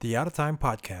The Out of Time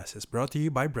podcast is brought to you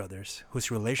by brothers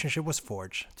whose relationship was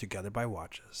forged together by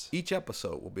watches. Each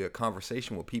episode will be a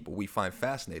conversation with people we find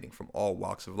fascinating from all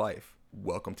walks of life.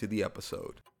 Welcome to the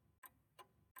episode.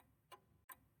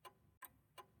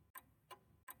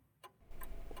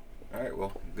 All right,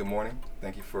 well, good morning.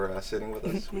 Thank you for sitting with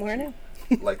us. Good morning.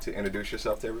 Would you like to introduce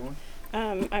yourself to everyone?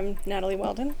 I'm Natalie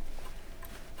Weldon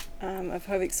of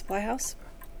Hovig Supply House.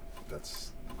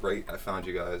 That's great. I found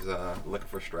you guys looking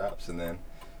for straps, and then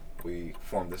we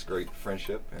formed this great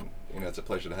friendship, and it's a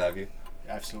pleasure to have you.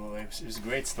 Absolutely. It was a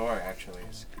great story, actually.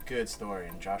 It's a good story,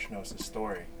 and Josh knows the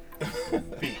story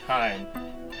behind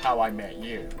how I met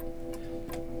you.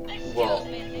 Well,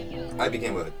 I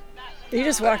became a... You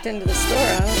just walked into the store.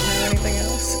 I don't know anything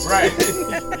else. Right.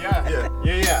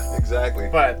 Yeah. Exactly.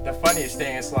 But the funniest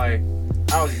thing is, like,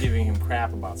 I was giving him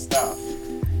crap about stuff.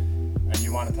 And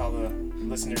you want to tell the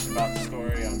listeners about the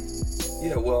story?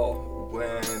 Yeah, well,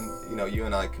 when, you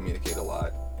and I communicate a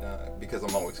lot, because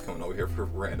I'm always coming over here for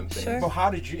random things. Sure. Well, how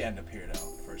did you end up here, though,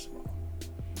 first of all?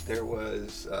 There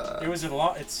was...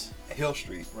 it's... Hill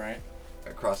Street. Right.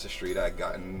 Across the street, I'd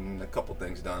gotten a couple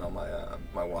things done on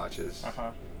my watches.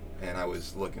 Uh-huh. And I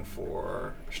was looking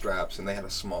for straps, and they had a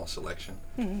small selection.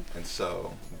 Mm-hmm. And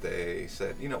so they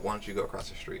said, why don't you go across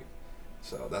the street?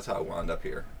 So that's how I wound up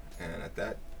here. And at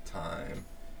that time,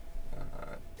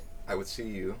 I would see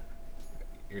you.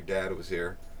 Your dad was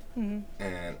here. Mm-hmm.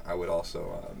 And I would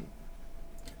also,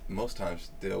 most times,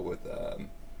 deal with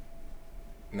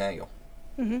manual.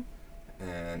 Mm-hmm.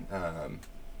 And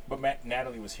But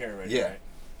Natalie was here already, yeah. right?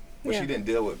 Well, Yeah. she didn't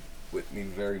deal with me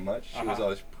very much. She was Uh-huh.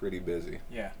 always pretty busy.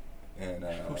 Yeah. And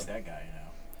Who's that guy,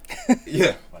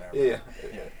 Yeah. Whatever. Yeah.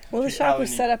 Well, the She- shop was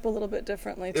Alan, set up a little bit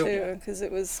differently, It- too, because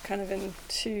it was kind of in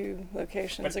two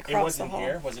locations But it across the wasn't hall.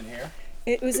 here? Was it here?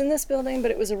 It was in this building, but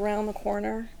it was around the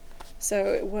corner.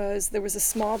 So there was a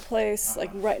small place, like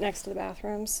right next to the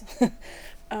bathrooms,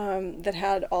 that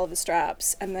had all the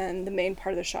straps, and then the main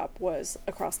part of the shop was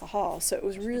across the hall. So it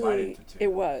was divided really, into two.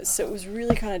 it was. So it was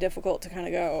really kind of difficult to kind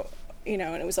of go, and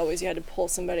it was always you had to pull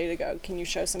somebody to go, can you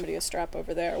show somebody a strap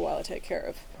over there while I take care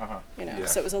of, Uh-huh. Yeah.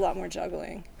 So it was a lot more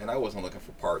juggling. And I wasn't looking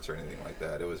for parts or anything like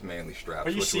that. It was mainly straps.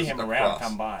 But you which see was him across. around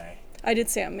come by. I did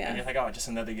see him, And yeah. you're like, oh, just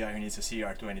another guy who needs to see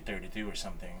our 2032 or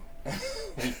something.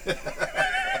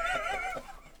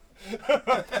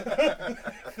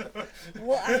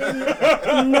 Well, I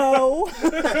didn't know.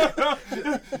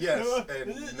 Yes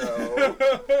and no.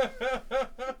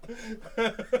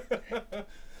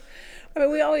 I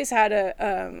mean, we always had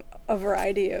a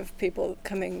variety of people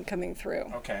coming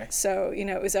through. Okay. So,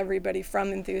 it was everybody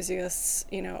from enthusiasts,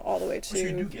 all the way to... Which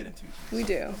you do get into. We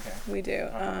do. Okay. We do.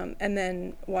 Uh-huh. And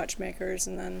then watchmakers,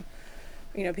 and then,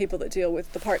 people that deal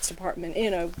with the parts department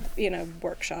in a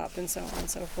workshop and so on and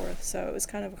so forth. So it was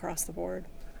kind of across the board.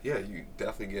 Yeah, you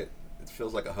definitely get, it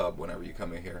feels like a hub whenever you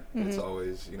come in here. Mm-hmm. It's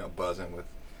always, buzzing with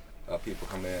people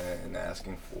coming in and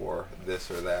asking for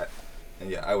this or that. And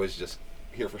yeah, I was just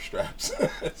here for straps.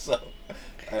 So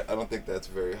I don't think that's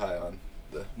very high on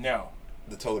the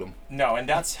totem. No, and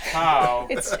that's how...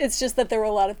 It's just that there were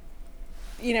a lot of,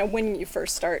 when you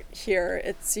first start here,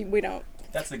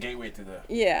 That's the gateway to the...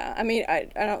 Yeah, I mean, I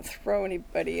don't throw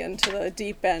anybody into the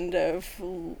deep end of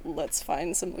let's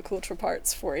find some LeCoultre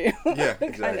parts for you. Yeah,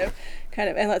 exactly. kind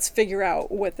of, and let's figure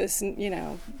out what this,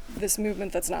 this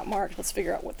movement that's not marked, let's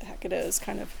figure out what the heck it is.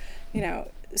 Kind of,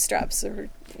 straps or,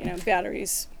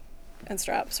 batteries and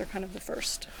straps are kind of the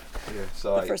first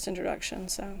introduction.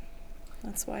 So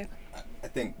that's why. I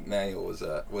think manual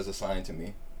was assigned to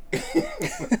me.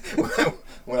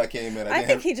 when I came in, I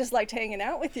think he just liked hanging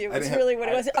out with you. Was really what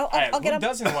it was. I'll get Who up.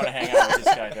 doesn't want to hang out with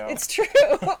this guy, though? It's true.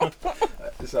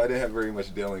 So I didn't have very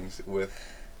much dealings with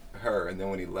her, and then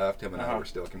when he left, him and I Uh-huh. were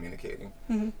still communicating.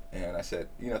 Mm-hmm. And I said,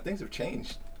 things have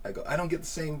changed. I go, I don't get the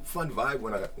same fun vibe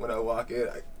when I walk in,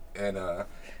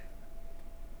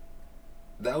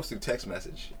 that was through text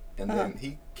message, and then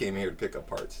he came here to pick up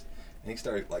parts. And he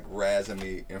started razzing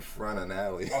me in front of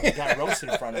Natalie. Oh, he got roasted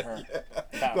in front of her.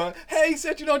 Yeah. Going, hey, he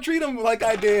said you don't treat him like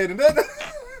I did.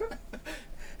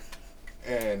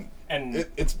 And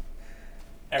it's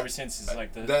ever since it's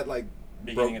like the that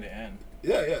beginning of the end.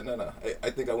 Yeah, no. I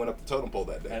think I went up the totem pole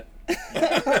that day.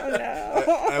 Oh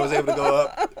no. I was able to go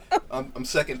up. I'm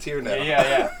second tier now.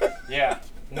 Yeah.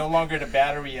 No longer the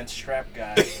battery and strap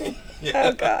guy. Yeah.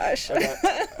 Oh gosh.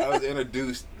 I was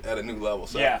introduced at a new level,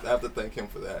 so Yeah. I have to thank him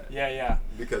for that. Yeah.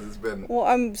 Because it's been... Well,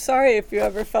 I'm sorry if you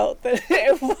ever felt that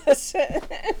it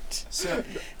wasn't. So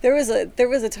There was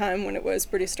a time when it was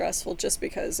pretty stressful, just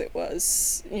because it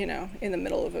was, in the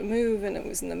middle of a move, and it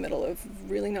was in the middle of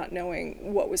really not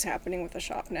knowing what was happening with the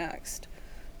shop next.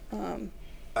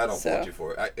 I don't fault you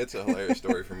for it. It's a hilarious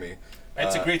story for me.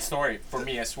 It's a great story for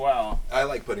me as well. I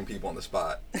like putting people on the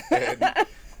spot. And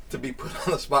to be put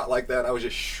on the spot like that, I was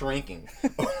just shrinking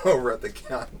over at the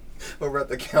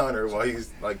counter while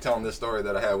he's like telling this story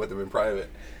that I had with him in private.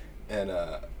 And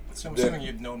so I'm assuming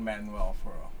you've known Manuel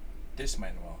this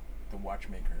Manuel, the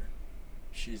watchmaker.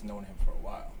 She's known him for a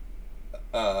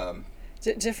while.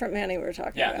 Different Manny we were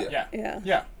talking about.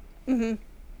 Yeah. Mm-hmm.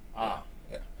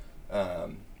 Yeah.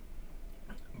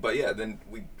 But yeah, then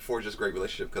we forged this great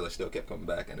relationship because I still kept coming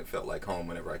back, and it felt like home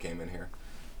whenever I came in here.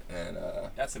 And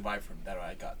that's the vibe from that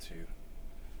I got too.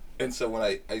 And so when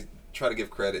I try to give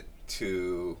credit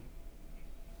to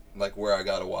like where I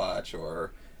got a watch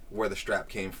or where the strap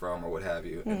came from or what have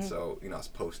you, and so I was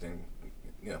posting,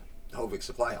 Hovig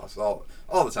Supply House all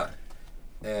the time,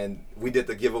 and we did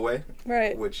the giveaway,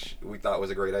 right? Which we thought was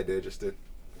a great idea, just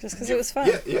because it was fun.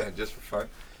 Yeah, just for fun.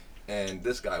 And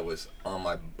this guy was on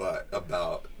my butt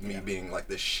about me being like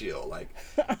this shill. Like,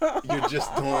 you're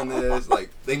just doing this. Like,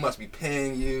 they must be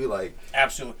paying you. Like,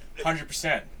 absolutely,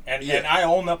 100%. And I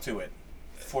own up to it,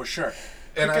 for sure.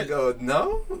 And I go,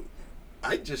 no,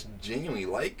 I just genuinely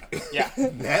like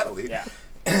Natalie. Yeah.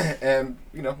 And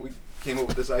we came up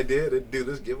with this idea to do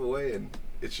this giveaway, and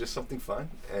it's just something fun,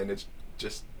 and it's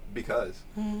just because.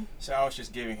 So I was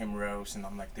just giving him roast, and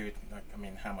I'm like, dude,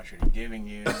 how much are they giving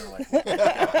you? Like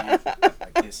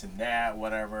this and that,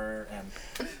 whatever.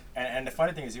 And the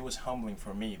funny thing is, it was humbling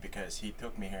for me because he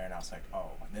took me here, and I was like,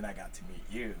 oh. And then I got to meet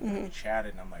you, and we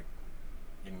chatted, and I'm like,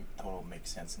 it totally makes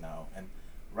sense now. And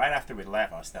right after we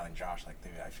left, I was telling Josh, like,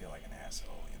 dude, I feel like an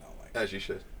asshole, As you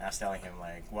should. I was telling him,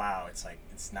 like, wow, it's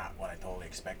not what I totally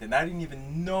expected. And I didn't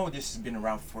even know this has been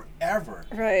around forever.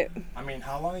 Right.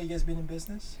 How long have you guys been in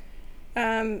business?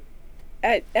 As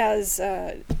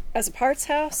a parts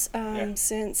house,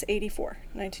 since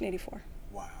 1984.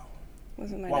 Wow.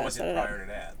 What was it prior to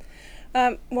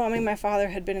that? My father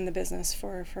had been in the business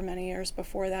for many years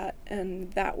before that,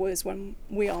 and that was when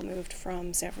we all moved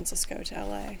from San Francisco to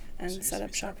LA and set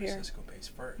up shop here. San Francisco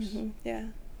based first. Yeah,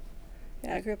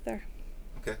 I grew up there.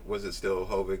 Okay, was it still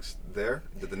Hovig's there?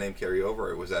 Did the name carry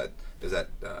over, or is that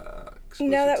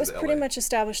exclusive No, that to was the pretty LA? much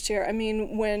established here. I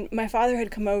mean, when my father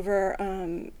had come over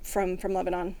from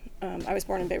Lebanon, I was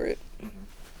born in Beirut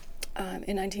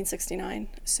in 1969.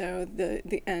 So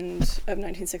the end of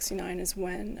 1969 is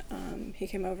when he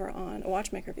came over on a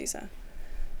watchmaker visa.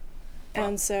 Wow.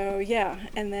 And so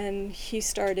and then he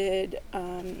started.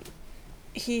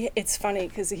 It's funny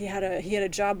because he had a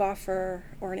job offer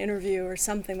or an interview or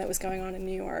something that was going on in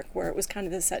New York where it was kind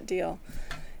of the set deal,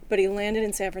 but he landed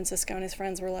in San Francisco and his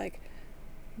friends were like,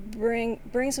 bring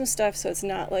some stuff so it's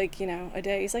not like a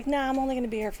day. He's like, nah, I'm only going to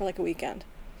be here for like a weekend.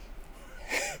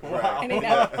 Wow. And he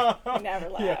never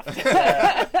left.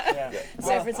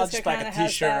 San Francisco kind of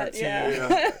has that.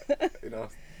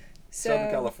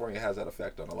 Southern California has that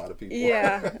effect on a lot of people.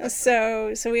 Yeah.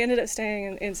 So we ended up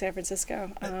staying in San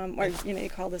Francisco, or he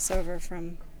called us over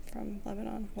from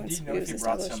Lebanon. Do you know if he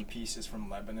brought some pieces from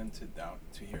Lebanon down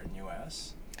to here in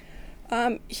U.S.?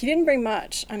 He didn't bring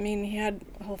much. I mean, he had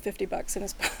a whole $50 in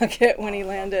his pocket when he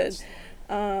landed.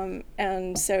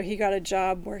 And so he got a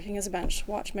job working as a bench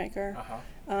watchmaker.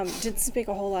 Didn't speak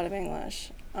a whole lot of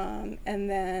English. And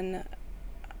then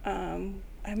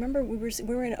I remember we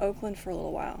were in Oakland for a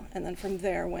little while, and then from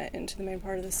there went into the main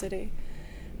part of the city.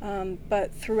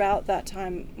 But throughout that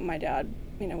time, my dad,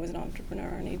 was an entrepreneur,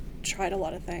 and he tried a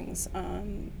lot of things.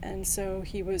 And so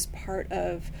he was part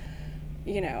of,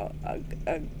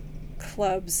 a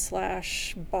club /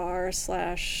 bar /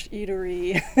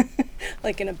 eatery,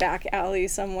 like in a back alley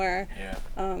somewhere,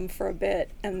 for a bit,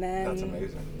 and then that's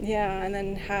amazing. Yeah, and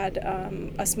then had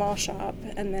a small shop,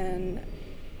 and then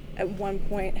at one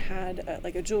point had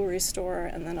like a jewelry store,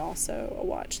 and then also a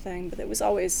watch thing. But it was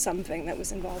always something that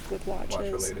was involved with watches. Watch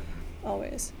related.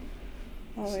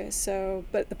 Always. So,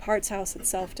 but the parts house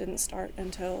itself didn't start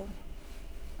until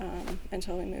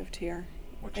we moved here.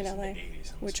 Which in is LA, in the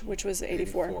 80s, which was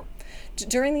 84.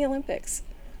 During the Olympics,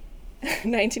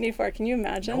 1984. Can you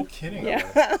imagine? No kidding.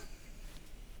 Yeah.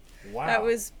 Wow. That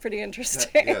was pretty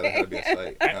interesting. That had to be a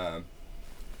sight.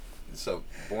 So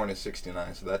born in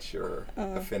 '69, so that's your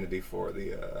affinity for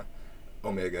the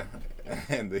Omega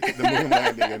and the moon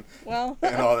landing and all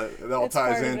that. It all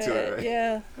ties into it, right?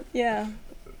 Yeah.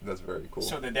 That's very cool.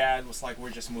 So the dad was like, "We're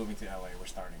just moving to LA. We're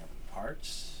starting a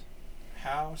parts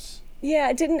house." Yeah,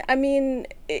 it didn't. I mean,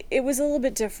 it was a little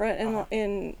bit different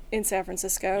in San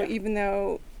Francisco, even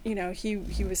though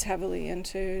he was heavily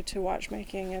into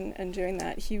watchmaking and doing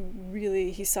that.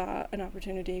 He saw an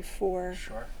opportunity for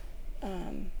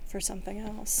something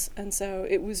else, and so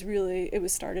it was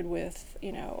started with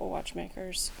a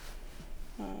watchmakers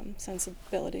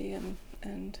sensibility,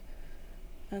 and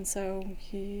so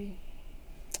he's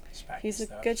a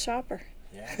stuff. good shopper.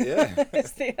 Yeah. Yeah.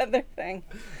 It's the other thing.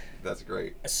 That's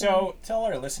great. So tell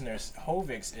our listeners,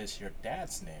 Hovig is your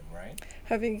dad's name, right?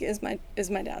 Hovig is my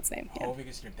dad's name. Yeah. Hovig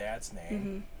is your dad's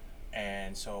name.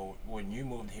 And so when you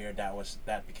moved here,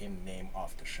 that became the name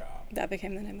of the shop. That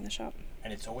became the name of the shop.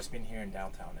 And it's always been here in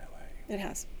downtown LA. It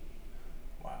has.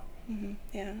 Wow.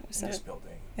 Yeah. In this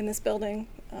building. In this building,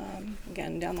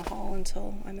 again down the hall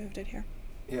until I moved it here.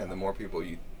 Yeah, the more people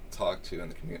you talk to in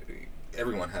the community,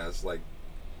 everyone has like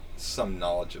some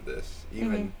knowledge of this.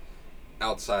 Even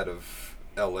outside of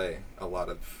LA, a lot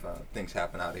of things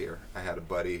happen out here. I had a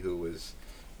buddy who was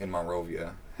in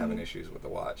Monrovia having issues with the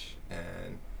watch,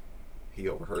 and he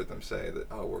overheard them say that,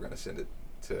 oh, we're going to send it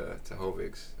to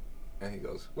Hovig's. And he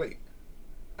goes, wait,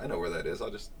 I know where that is.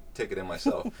 I'll just take it in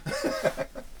myself.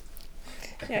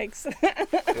 Yikes.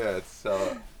 Yeah, it's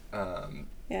so,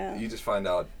 yeah. you just find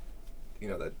out,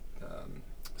 that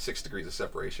 6 degrees of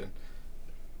separation.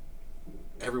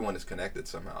 Everyone is connected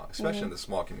somehow, especially in the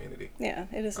small community. Yeah,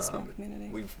 it is a small community.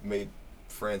 We've made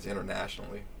friends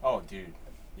internationally. Oh, dude.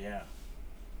 Yeah.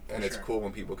 And it's cool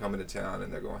when people come into town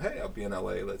and they're going, hey, I'll be in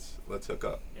LA, let's hook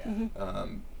up. Yeah.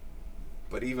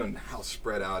 But even how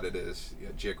spread out it is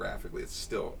geographically, it's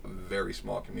still a very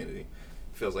small community.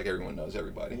 Feels like everyone knows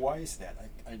everybody. Why is that?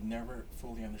 I never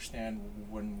fully understand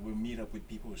when we meet up with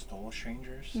people who's total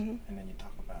strangers, and then you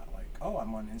talk about like, oh,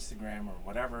 I'm on Instagram or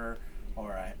whatever,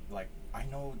 or I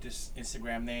know this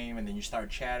Instagram name, and then you start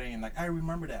chatting and like, I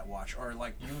remember that watch, or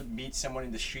like you would meet someone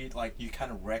in the street like you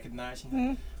kind of recognize, and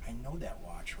like, I know that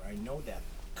watch, or I know that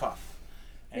cuff.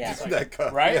 And it's like, that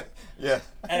cuff, right? Yeah.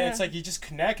 And it's like you just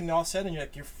connect, and all of a sudden you're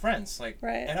like you're friends, like.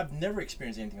 Right. And I've never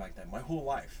experienced anything like that my whole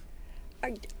life.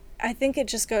 I think it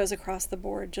just goes across the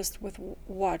board, just with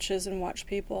watches and watch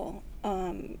people.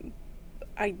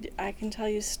 I can tell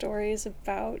you stories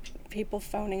about people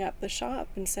phoning up the shop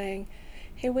and saying,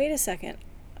 hey, wait a second,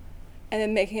 and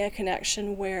then making a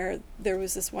connection where there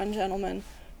was this one gentleman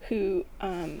who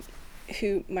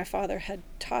my father had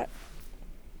taught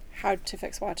how to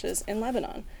fix watches in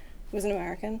Lebanon. He was an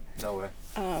American. No way.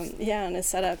 Yeah, and is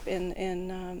set up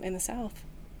in the South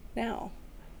now.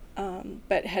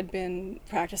 But had been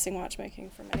practicing watchmaking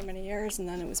for many, many years, and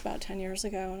then it was about 10 years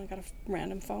ago, and I got a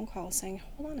random phone call saying,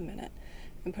 hold on a minute,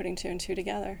 and putting 2 and 2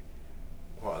 together.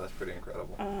 Wow, that's pretty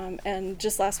incredible. And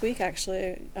just last week,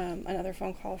 actually, another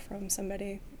phone call from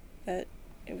somebody that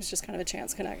it was just kind of a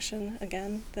chance connection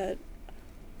again, that,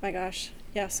 my gosh,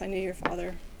 yes, I knew your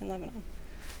father in Lebanon,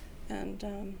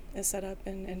 and is set up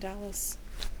in Dallas.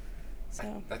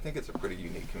 So I think it's a pretty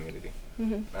unique community.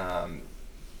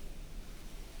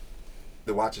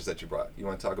 The watches that you brought, you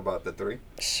want to talk about the 3?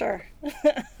 Sure.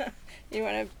 You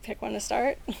want to pick one to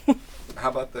start? How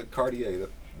about the Cartier?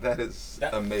 That is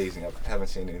amazing. I haven't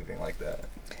seen anything like that.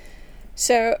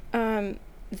 So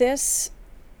this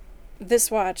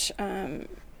watch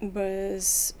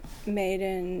was made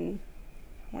in,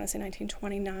 I want to say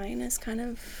 1929 is kind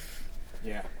of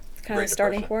the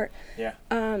starting port. Yeah.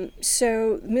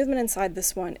 So the movement inside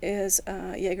this one is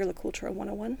Jaeger LeCoultre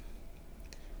 101.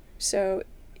 So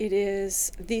it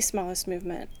is the smallest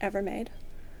movement ever made.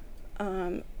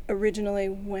 Originally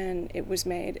when it was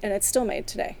made, and it's still made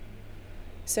today.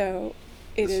 So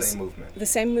it is the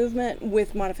same movement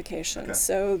with modifications. Okay.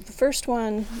 So the first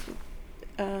one,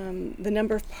 the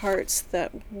number of parts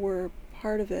that were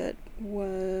part of it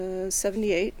was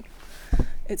 78.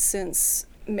 It's since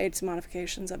made some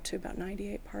modifications up to about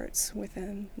 98 parts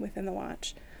within the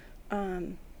watch.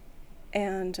 And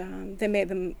they made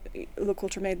them,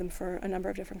 LeCoultre made them for a number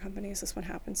of different companies. This one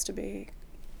happens to be,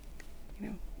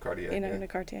 Cartier. a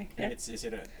Cartier. Yeah. And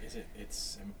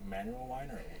it's a manual line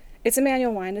or? It's a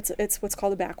manual wind. It's what's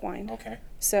called a back wind. Okay.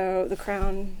 So the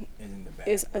crown In the back.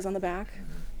 is on the back,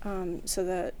 so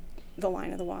that the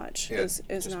line of the watch is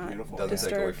not beautiful. Doesn't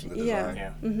take away disturbed. from the design.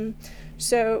 Yeah.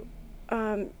 So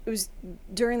it was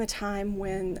during the time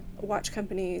when watch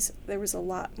companies, there was a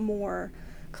lot more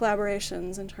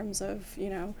collaborations in terms of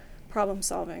problem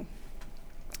solving,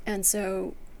 and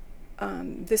so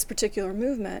this particular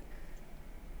movement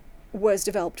was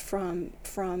developed from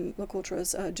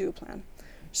LeCoultre's duoplan.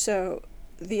 So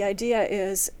the idea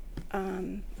is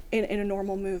in a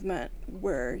normal movement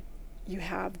where you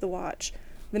have the watch,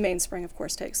 the mainspring of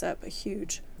course takes up a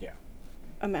huge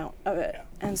amount of it. Yeah.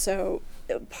 And so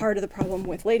part of the problem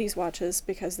with ladies' watches,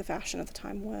 because the fashion at the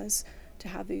time was to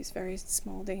have these very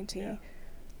small, dainty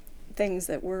things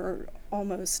that were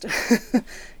almost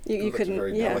you couldn't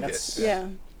very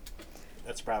delicate.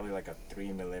 That's probably like a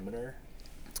 3 millimeter.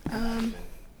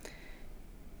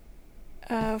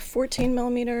 14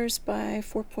 millimeters by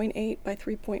 4.8 by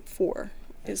 3.4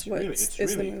 is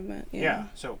the movement. Yeah.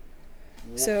 So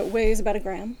it weighs about a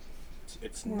gram.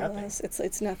 It's more nothing. Or less.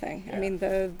 It's nothing. Yeah. I mean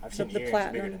the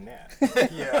platinum. Bigger than that.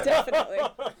 Yeah.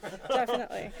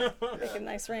 definitely make a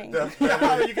nice ring.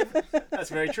 That's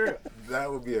very true. That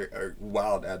would be a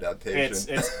wild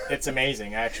adaptation. It's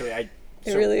amazing, actually. It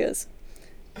really is.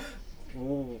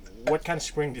 What kind of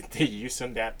spring did they use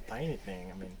on that tiny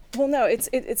thing? I mean, well, no,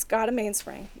 it's got a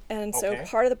mainspring, and so Okay.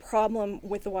 part of the problem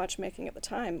with the watchmaking at the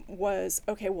time was,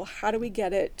 okay, well, how do we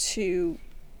get it to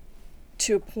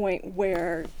a point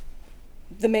where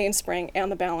the mainspring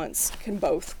and the balance can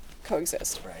both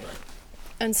coexist? right.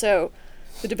 And so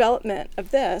the development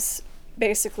of this,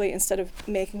 basically, instead of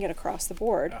making it across the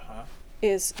board,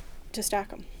 is to stack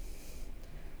them.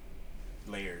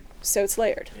 Layered. So it's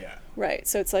layered. Yeah. Right.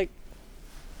 So it's like,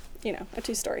 a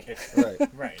two-story.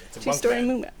 Right. It's a Two-story bunk bed.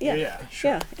 movement. Yeah. Yeah.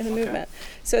 Sure. Yeah, in the Okay. movement.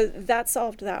 So that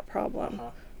solved that problem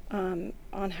on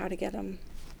how to get them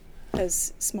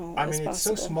as small as possible. It's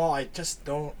so small. I just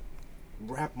don't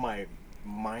wrap my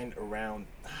mind around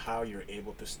how you're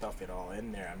able to stuff it all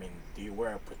in there. I mean, do you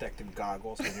wear protective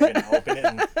goggles when you're gonna open it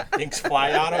and things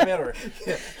fly out of it, or?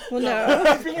 Well,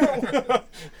 no.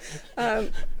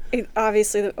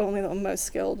 Obviously, only the most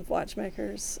skilled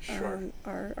watchmakers Sure.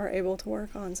 are able to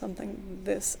work on something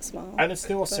this small. And it's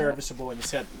still But serviceable, and you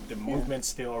said the movement's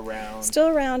still around. Still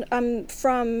around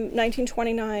from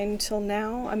 1929 till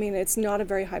now. I mean, it's not a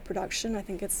very high production. I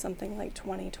think it's something like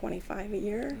 20-25 a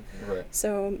year. Right.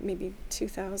 So maybe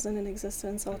 2,000 in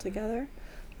existence altogether.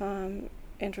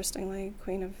 Interestingly,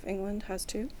 Queen of England has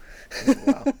 2.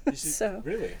 Wow. So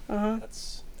really?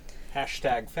 That's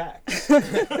 #facts.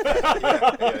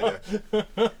 Yeah.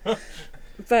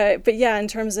 But yeah, in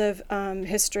terms of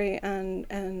history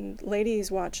and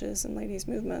ladies' watches and ladies'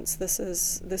 movements, this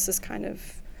is kind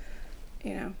of,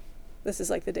 this is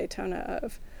like the Daytona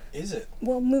of. Is it?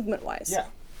 Well, movement wise. Yeah.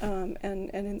 And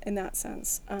in that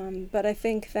sense, but I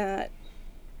think that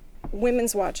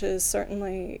women's watches,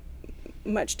 certainly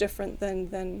much different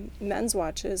than men's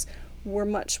watches, were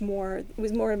much more. It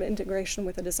was more of an integration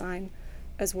with the design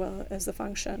as well as the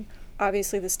function.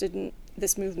 Obviously,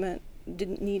 this movement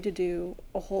didn't need to do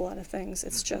a whole lot of things.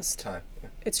 It's just Time. Yeah.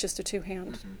 it's just a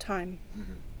two-hand time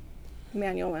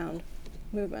manual wound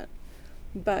movement.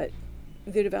 But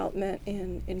the development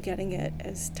in getting it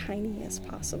as tiny as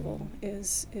possible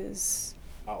is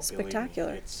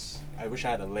spectacular. I wish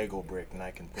I had a Lego brick and I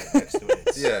can put it next to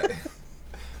it. Yeah.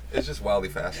 It's just wildly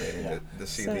fascinating to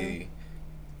see So-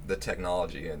 the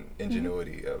technology and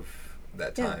ingenuity of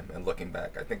that Yeah. time and looking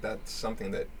back. I think that's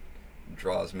something that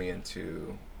draws me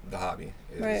into the hobby.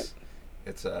 Right.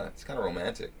 It's kind of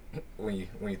romantic when you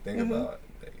think about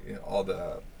all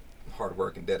the hard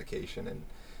work and dedication and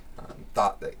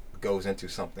thought that goes into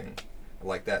something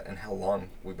like that and how long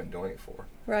we've been doing it for.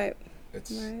 Right.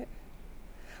 It's Right.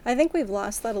 I think we've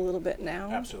lost that a little bit now.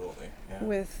 Absolutely. Yeah.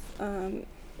 With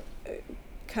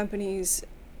companies.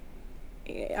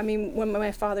 I mean, when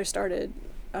my father started,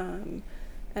 and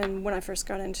when I first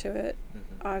got into it,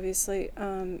 obviously,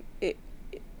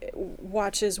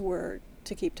 watches were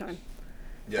to keep time,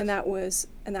 yes. and that was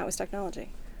technology.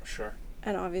 Sure.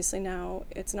 And obviously now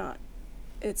it's not.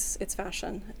 It's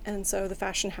fashion, and so the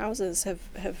fashion houses have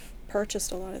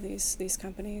purchased a lot of these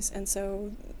companies, and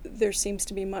so there seems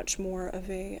to be much more of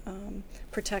a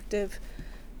protective,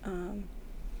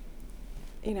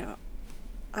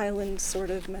 island sort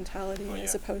of mentality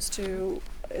as opposed to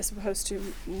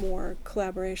more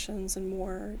collaborations and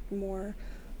more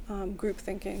group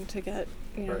thinking to get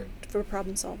Right. for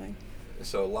problem solving.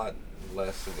 So a lot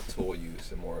less of a tool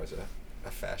use and more as a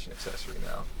fashion accessory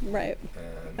now. Right.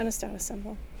 And And a status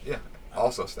symbol. yeah,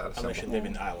 also status Unless you symbol. live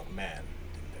in Isle of Man,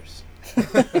 then there's.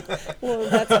 Well,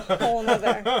 that's a whole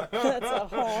nother.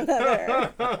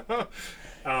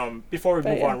 Before we But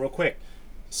move yeah. on, real quick.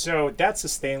 So that's a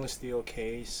stainless steel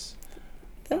case.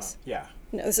 This? Yeah,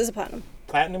 No, this is a platinum.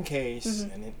 platinum case,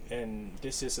 and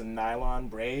this is a nylon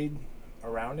braid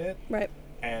around it, Right.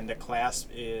 and the clasp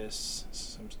is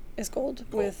some Is gold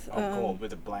with gold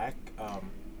with a black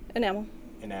enamel,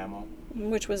 enamel.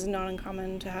 which was not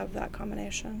uncommon to have that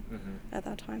combination at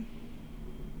that time.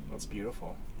 That's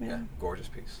beautiful. Yeah, gorgeous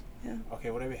piece. Yeah.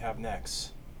 Okay, what do we have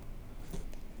next?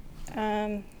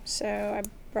 So I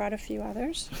brought a few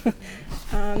others.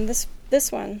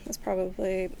 This one is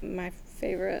probably my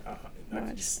favorite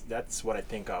watch. That's what I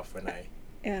think of when I.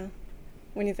 Yeah.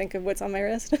 When you think of what's on my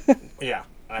wrist. Yeah,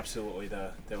 absolutely,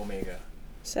 the Omega.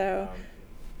 So,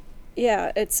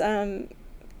 yeah, it's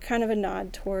kind of a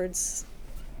nod towards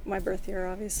my birth year,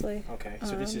 obviously. Okay,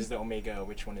 so this is the Omega.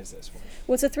 Which one is this one?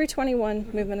 Well, it's a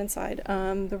 321 movement inside.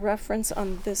 The reference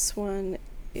on this one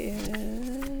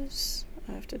is...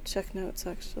 I have to check notes,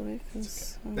 actually.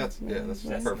 Cause that's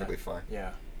perfectly fine.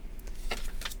 Yeah.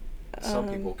 Some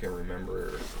people can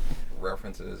remember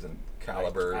references and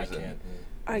calibers and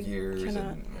years,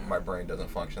 and my brain doesn't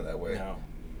function that way. No.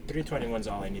 321's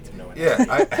all I need to know.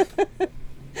 Yeah.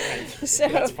 So,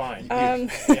 that's fine.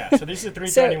 Yeah, so this is a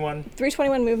 321.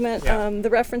 321 movement. Yeah. The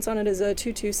reference on it is a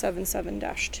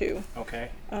 2277-2. Okay.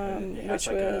 Which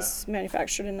was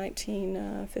manufactured in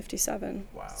 1957.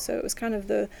 Wow. So it was kind of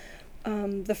the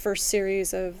first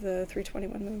series of the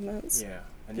 321 movements. Yeah,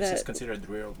 and this is considered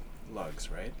real lugs,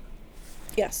 right?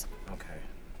 Yes. Okay.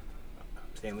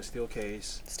 Stainless steel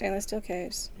case. Stainless steel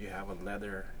case. You have a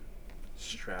leather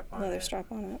strap on it. Leather strap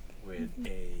on it. With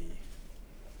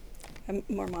a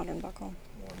more modern buckle.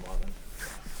 More modern.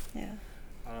 Yeah.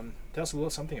 Tell us a little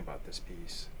something about this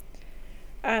piece.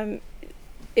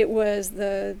 It was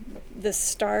the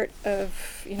start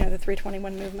of the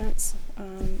 321 movements.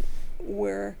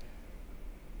 Were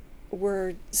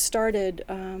started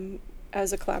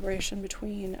as a collaboration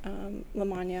between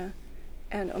LaMagna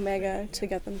and Omega to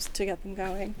get them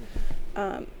going.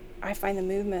 I find the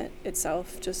movement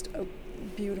itself just a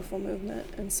beautiful movement,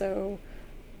 and so,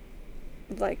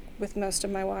 like with most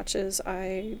of my watches,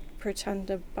 I pretend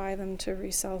to buy them to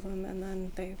resell them, and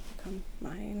then they become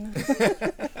mine.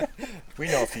 We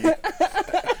know a few.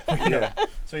 We know.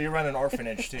 So you run an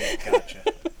orphanage too. Gotcha.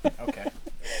 Okay.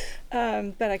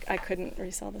 But I couldn't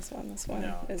resell this one. This one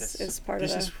is part of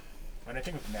the... When I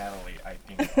think of Natalie, I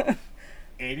think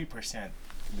 80%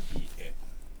 would be it.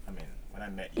 I mean, when I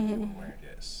met you, you were wearing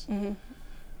this. Mm-hmm.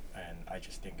 And I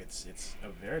just think it's a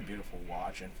very beautiful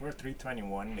watch. And for a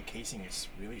 321, the casing is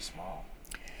really small.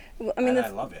 Well, I mean, I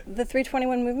love it. The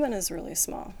 321 movement is really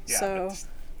small. Yeah, so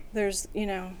there's,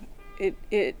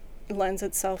 it lends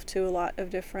itself to a lot of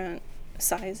different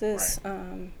sizes.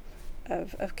 Right.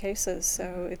 Of cases,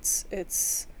 so it's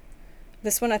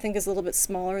this one I think is a little bit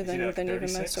smaller than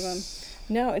even most of them.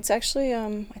 No, it's actually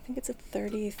I think it's a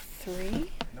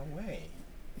 33. No way.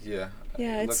 Yeah.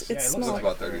 Yeah, it's small. It looks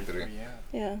about 33.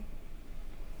 Yeah.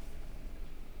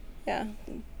 Yeah.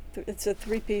 It's a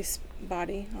 3-piece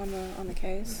body on the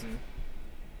case.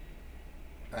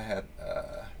 Mm-hmm. I had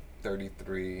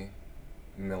 33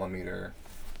 millimeter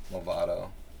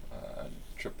Movado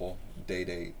triple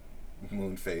date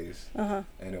moon phase,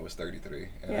 and it was 33,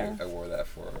 and I wore that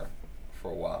for a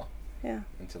while,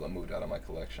 until it moved out of my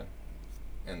collection.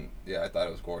 And I thought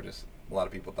it was gorgeous. A lot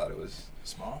of people thought it was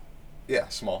small. Yeah,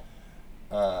 small.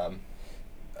 But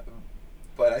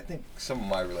I think some of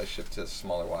my relationship to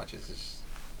smaller watches is,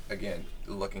 again,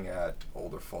 looking at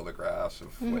older photographs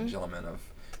of what gentlemen of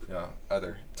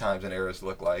other times and eras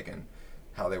look like, and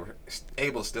how they were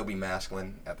able to still be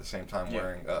masculine at the same time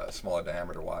wearing a smaller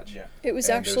diameter watch. Yeah. It was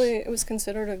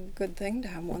considered a good thing to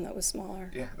have one that was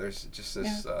smaller. Yeah, there's just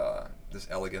this this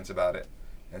elegance about it,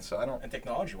 and so I don't. And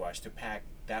technology-wise, to pack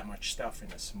that much stuff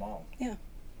in a small. Yeah.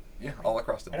 Yeah, all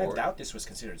across the board. And I doubt this was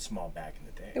considered small back in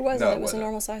the day. It wasn't. It was a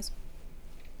normal size.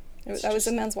 That was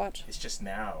a men's watch. It's just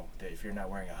now that if you're not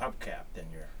wearing a hubcap, then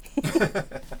you're.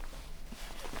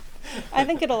 I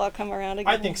think it'll all come around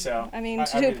again. I think so. I mean,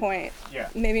 to a point. Yeah.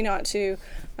 Maybe not to,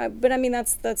 but I mean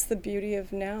that's the beauty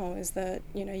of now is that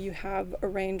you have a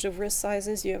range of wrist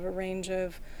sizes. You have a range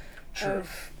of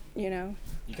you got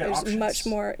there's options.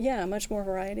 much more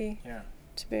variety. Yeah.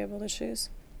 To be able to choose.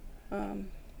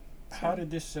 How did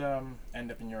this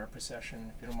end up in your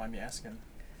possession, if you don't mind me asking?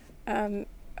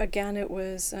 Again, it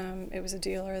was a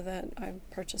dealer that I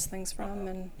purchased things from,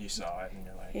 and you saw it, and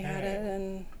you're like, he had it,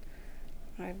 and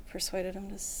I persuaded him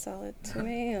to sell it to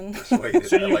me, and persuaded.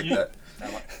 So I like that.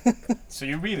 So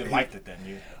you really liked it then?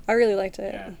 I really liked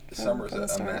it. Yeah. Summer's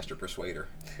a master persuader.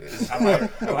 Am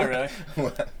I really?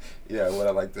 Yeah, what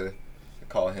I like to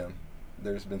call him.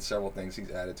 There's been several things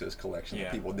he's added to his collection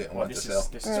that people didn't want to sell.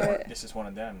 This is one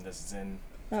of them. This is in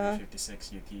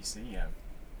 356 UTC,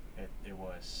 and it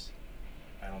was.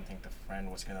 I don't think the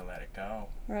friend was gonna let it go.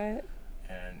 Right.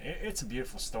 And it's a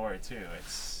beautiful story too.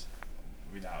 It's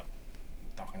without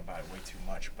talking about it way too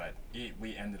much, but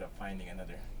we ended up finding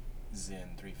another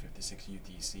Zin 356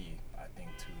 UTC. I think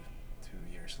two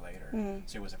years later. Mm-hmm.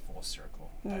 So it was a full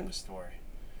circle type of story.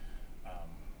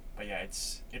 But yeah,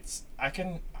 it's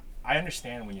I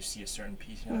understand when you see a certain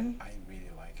piece, and you're like, I really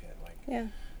like it,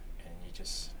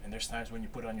 and there's times when you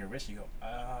put it on your wrist, you go,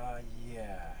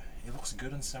 yeah, it looks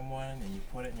good on someone, and you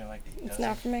put it, and you're like, it's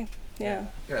not for me. Yeah.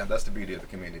 Yeah, that's the beauty of the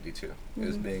community too,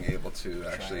 is being able to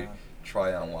actually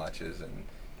try on watches and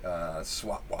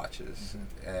swap watches,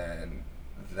 and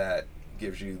that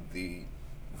gives you the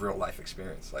real life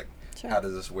experience. Like, Sure. how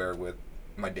does this wear with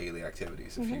my daily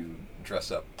activities? If you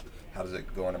dress up, how does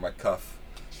it go under my cuff?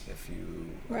 If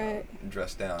you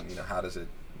dress down, how does it,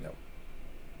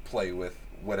 play with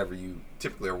whatever you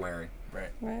typically are wearing?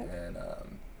 Right. And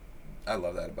I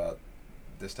love that about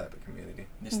this type of community.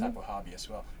 This type of hobby as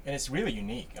well. And it's really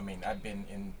unique. I mean, I've been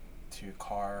into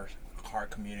car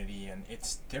community, and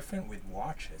it's different with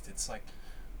watches. It's like,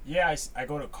 yeah, I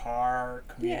go to car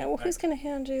community. Yeah, well, who's going to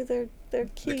hand you their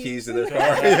keys? The keys to their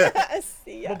car.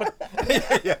 See ya.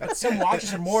 But some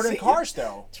watches are more than cars,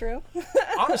 though. True.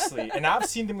 Honestly. And I've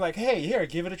seen them like, hey, here,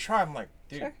 give it a try. I'm like,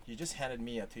 dude, Sure. you just handed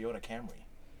me a Toyota Camry.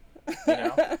 You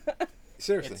know?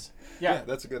 Seriously. Yeah,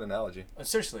 that's a good analogy.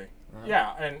 Seriously.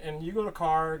 Yeah, and you go to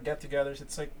car get-togethers,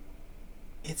 it's like,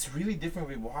 it's really different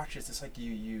with watches. It's like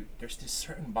you there's this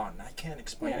certain bond. I can't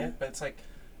explain it, but it's like,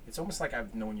 it's almost like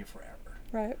I've known you forever.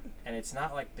 Right. And it's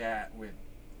not like that with,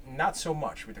 not so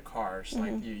much with the cars.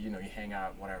 Like you hang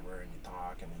out, whatever, and you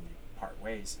talk, and then you part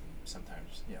ways, and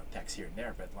sometimes text here and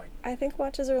there. But like, I think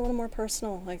watches are a little more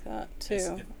personal like that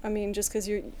too. I mean, just because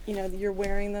you're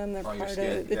wearing them, they're part of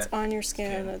it. It's on your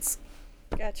skin. It's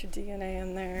got your DNA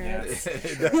in there.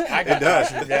 Yeah. I got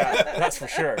that. Yeah, that's for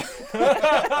sure.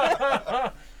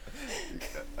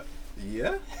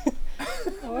 Yeah.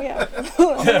 Oh yeah.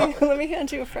 let me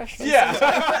hand you a fresh one. Yeah.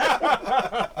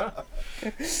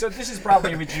 So this is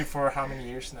probably with you for how many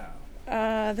years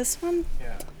now? This one?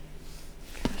 Yeah.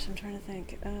 Gosh, I'm trying to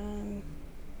think.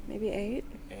 Maybe 8.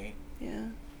 8. Yeah.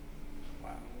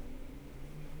 Wow.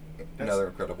 Another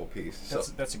incredible piece.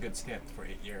 That's a good stint for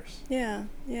 8 years. Yeah.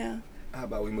 How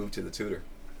about we move to the Tudor?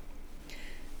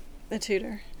 The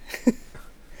Tudor.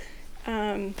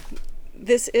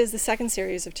 This is the second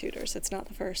series of Tudors. It's not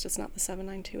the first. It's not the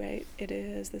 7928. It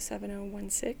is the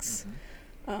 7016.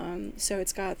 So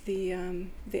it's got the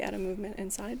Etta movement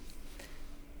inside.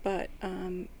 But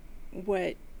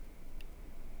what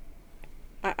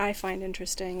I find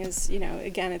interesting is,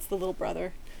 again, it's the little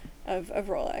brother of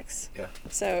Rolex. Yeah.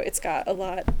 So it's got a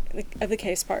lot of the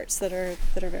case parts that are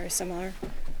very similar.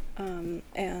 I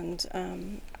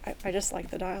just like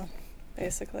the dial,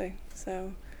 basically.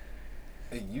 So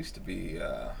it used to be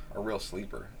a real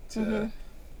sleeper to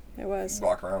it was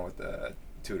walk around with the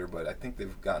Tudor, but I think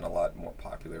they've gotten a lot more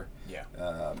popular. Yeah.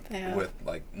 With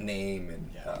like name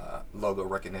and logo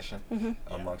recognition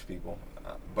amongst people.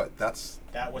 But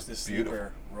that was the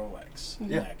sleeper Rolex back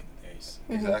in the days.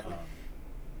 Exactly.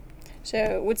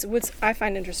 So what's I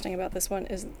find interesting about this one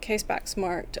is case back's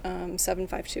marked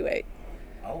 7528,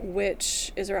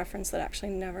 which is a reference that actually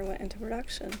never went into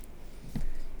production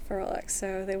for Rolex.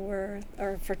 So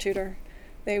for Tudor,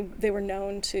 they were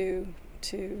known to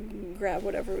grab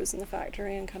whatever was in the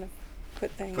factory and kind of put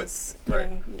things,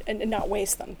 and not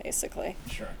waste them, basically.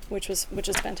 Sure. Which is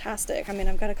fantastic. I mean,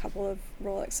 I've got a couple of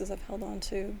Rolexes I've held on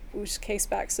to, whose case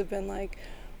backs have been like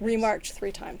remarked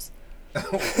 3 times.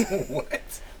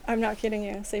 What? I'm not kidding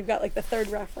you. So you've got like the third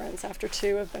reference after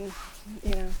 2 have been,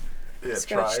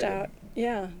 scratched out.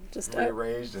 Yeah, just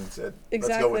rearranged and said,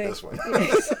 exactly. Let's go with this one.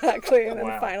 Exactly, and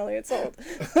then finally it's sold.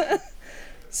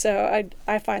 So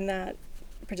I find that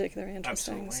particularly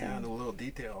interesting. Absolutely, So. the little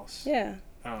details. Yeah.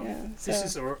 This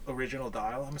is original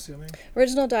dial, I'm assuming?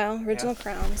 Original dial, original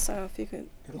crown. So if you could,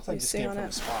 it looks like this came from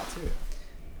a spot too.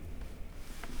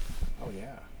 Oh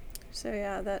yeah. So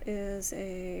yeah, that is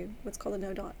what's called a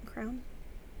no dot crown.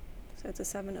 So it's a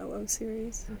 700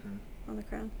 series on the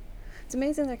crown. It's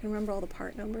amazing that I can remember all the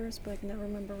part numbers, but I can never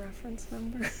remember reference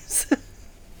numbers.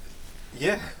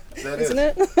 Yeah, that Isn't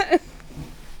it?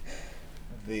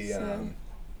 The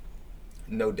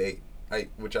no date,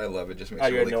 which I love. It just makes it Are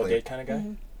you really a no clean. date kind of guy?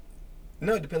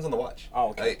 No, it depends on the watch. Oh,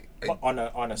 okay. On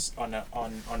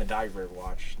a diver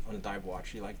watch, on a dive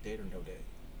watch, you like date or no date?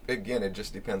 Again, it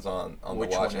just depends on the Which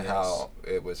watch one and how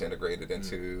it was integrated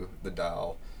into the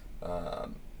dial.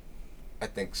 I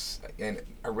think, and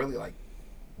I really like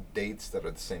dates that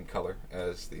are the same color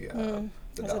as the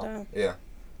dial. Yeah.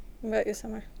 What about you,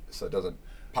 Summer? So it doesn't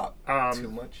pop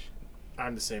too much.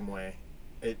 I'm the same way.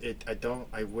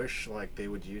 I wish like they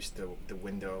would use the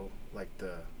window, like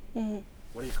the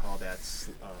what do you call that?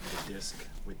 The disc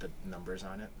with the numbers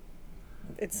on it.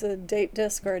 It's a date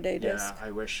disc or a day disc. Yeah, I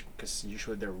wish, because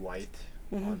usually they're white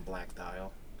on black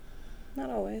dial. Not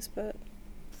always, but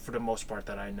for the most part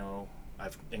that I know,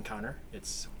 I've encountered,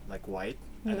 it's like white,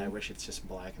 and I wish it's just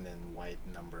black and then white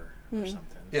number or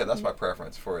something. Yeah, that's my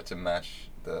preference, for it to match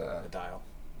the dial.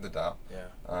 The dial.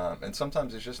 Yeah. And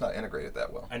sometimes it's just not integrated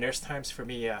that well. And there's times for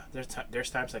me, there's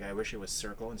times like I wish it was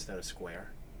circle instead of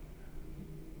square.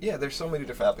 Yeah, there's so many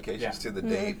different applications to the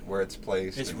date, where it's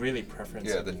placed. It's really preference.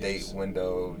 Yeah, the date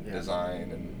window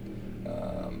design, and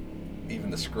even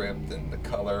the script and the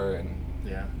color and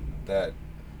that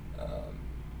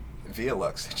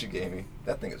Velux that you gave me.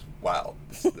 That thing is wild.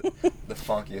 It's the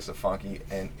funkiest of funky,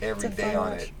 and every day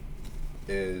on it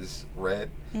is red,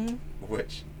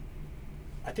 which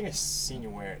I think I've seen you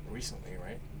wear it recently,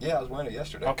 right? Yeah, I was wearing it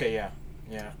yesterday. Okay, yeah.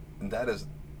 And that is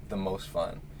the most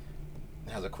fun.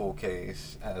 It has a cool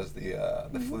case, has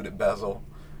the fluted bezel,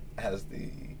 has the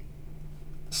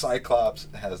Cyclops,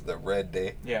 has the red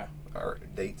day. Yeah. Or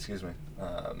date, excuse me.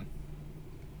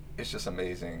 It's just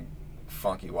amazing,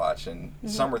 funky watch. And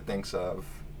Summer thinks of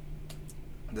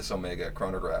this Omega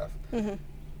chronograph.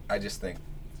 I just think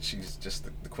she's just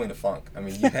the queen of funk. I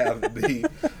mean, you have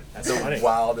the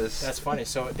wildest. That's funny.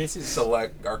 So this is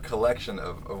our collection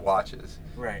of watches.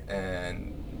 Right.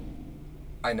 And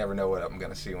I never know what I'm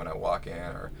going to see when I walk in,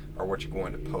 or what you're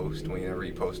going to post whenever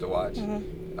you post a watch.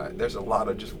 There's a lot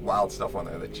of just wild stuff on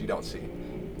there that you don't see.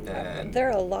 And there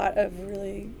are a lot of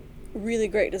really, really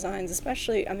great designs,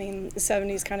 especially, I mean, the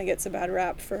 70s kind of gets a bad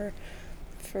rap for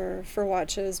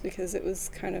watches because it was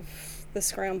kind of the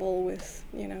scramble with,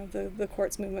 you know, the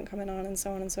quartz movement coming on and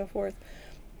so on and so forth.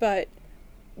 But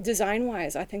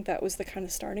design-wise, I think that was the kind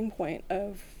of starting point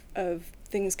of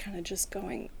things kind of just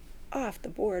going off the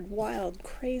board, wild,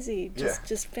 crazy,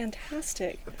 just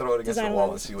fantastic. Throw it against the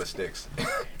wall and see what sticks.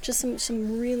 Just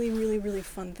some really, really, really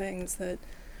fun things that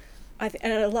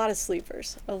and a lot of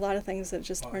sleepers, a lot of things that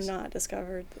just are not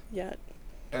discovered yet.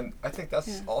 And I think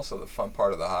that's also the fun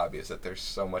part of the hobby, is that there's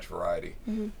so much variety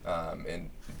in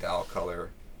dial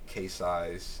color, case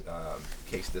size,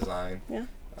 case design,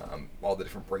 all the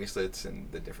different bracelets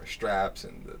and the different straps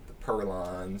and the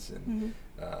purlins and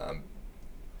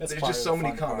there's just so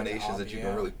many combinations that you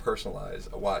can really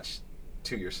personalize a watch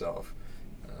to yourself,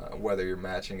 whether you're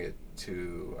matching it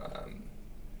to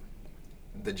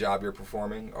the job you're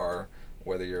performing, or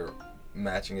whether you're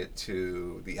matching it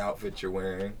to the outfit you're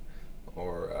wearing,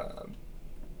 or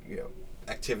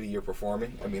activity you're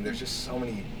performing. I mean, there's just so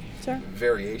many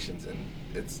variations, and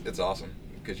it's awesome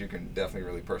because you can definitely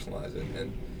really personalize it.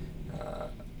 And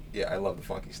I love the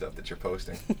funky stuff that you're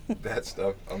posting. That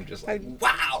stuff, I'm just like,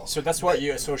 wow. So that's what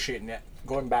you associate.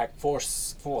 Going back full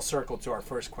circle to our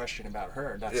first question about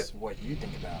her, that's what you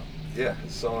think about. Yeah,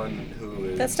 someone who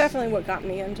is. That's definitely what got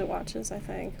me into watches. I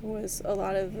think was a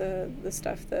lot of the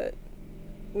stuff that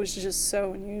was just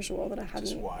so unusual that I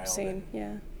hadn't seen.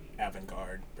 Yeah.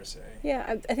 Avant-garde per se.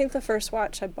 Yeah, I think the first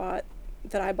watch I bought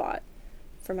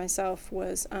for myself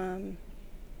was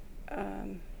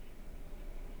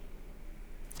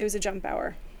it was a jump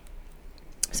hour.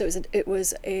 So it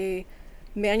was a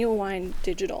manual wind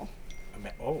digital.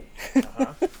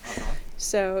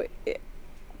 So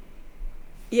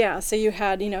so you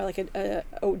had, like a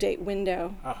date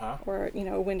window, or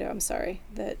a window. I'm sorry,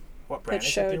 that what brand that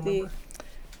showed is it, do you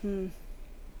remember?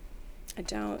 I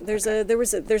don't. There's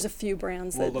a few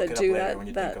brands that do that. When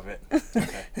you think of it.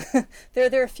 Okay.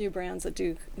 There are a few brands that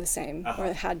do the same,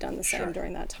 or had done the same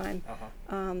during that time.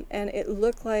 And it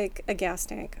looked like a gas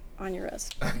tank on your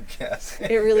wrist. Gas.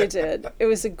 It really did. It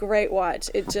was a great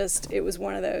watch. It was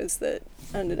one of those that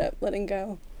ended up letting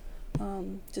go,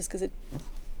 just because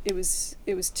it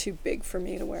was too big for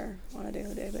me to wear on a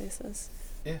day-to-day basis.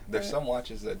 Yeah, there's some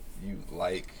watches that you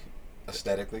like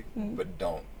aesthetically, but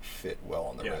don't fit well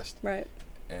on the wrist. Right.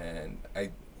 And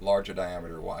larger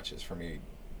diameter watches for me,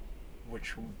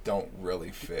 which don't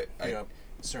really fit. Do you have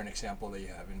a certain example that you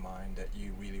have in mind that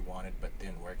you really wanted but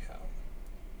didn't work out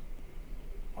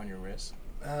on your wrist?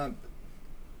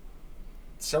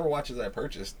 Several watches I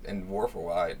purchased and wore for a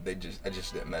while, I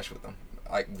just didn't mesh with them.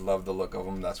 I love the look of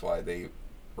them. That's why they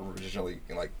originally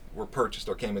were purchased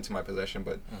or came into my possession,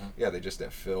 but they just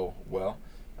didn't feel well.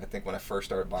 I think when I first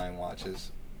started buying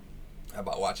watches, I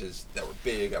bought watches that were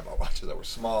big, I bought watches that were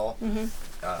small,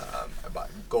 I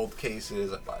bought gold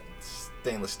cases, I bought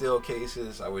stainless steel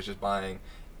cases. I was just buying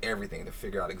everything to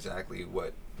figure out exactly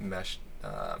what meshed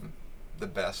the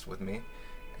best with me.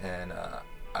 And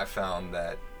I found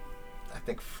that I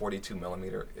think 42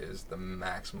 millimeter is the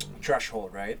maximum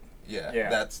threshold, right? Yeah.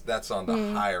 That's on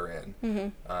the higher end.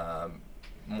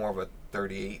 More of a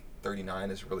 38, 39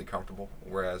 is really comfortable,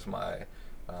 whereas my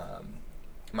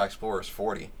Explorer is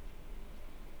 40.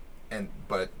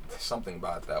 But something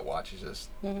about that watch is just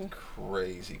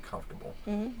crazy comfortable.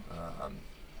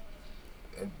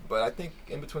 But I think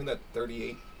in between that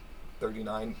 38,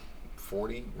 39,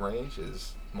 40 range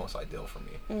is most ideal for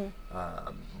me.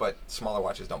 But smaller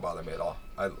watches don't bother me at all.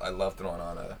 I love throwing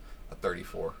on a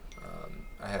 34.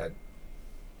 I had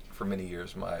for many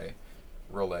years my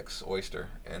Rolex Oyster,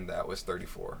 and that was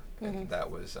 34, and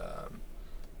that was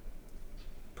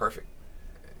perfect,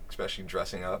 especially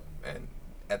dressing up and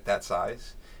at that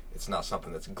size, it's not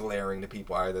something that's glaring to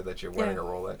people either that you're wearing a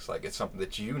Rolex. Like, it's something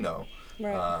that you know.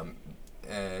 Right.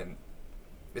 And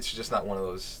it's just not one of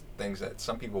those things that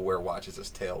some people wear watches as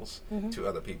tails to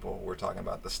other people. We're talking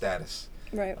about the status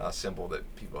symbol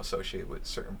that people associate with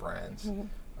certain brands.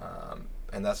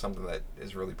 And that's something that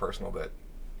is really personal that,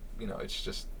 you know, it's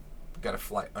just going to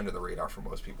fly under the radar for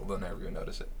most people. They'll never even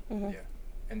notice it. Yeah.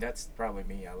 And that's probably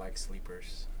me. I like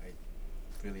sleepers. I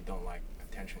really don't like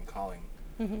attention calling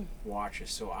watches.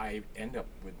 So I end up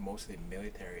with mostly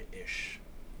military-ish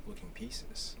looking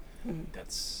pieces.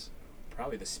 That's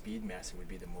probably the Speedmaster would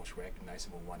be the most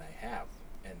recognizable one I have.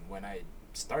 And when I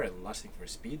started lusting for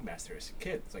Speedmaster as a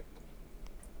kid, it's like,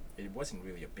 it wasn't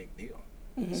really a big deal.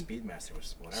 Speedmaster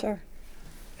was whatever. Sure.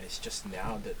 And it's just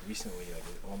now that recently, like,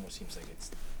 it almost seems like it's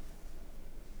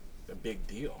a big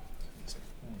deal. It's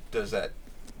like, Does that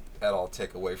at all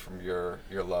take away from your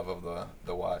love of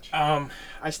the watch?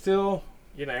 I still,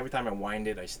 you know, every time I wind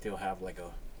it, I still have like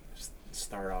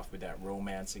start off with that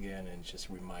romance again, and it just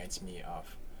reminds me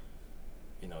of,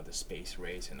 you know, the space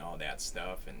race and all that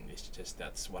stuff, and it's just,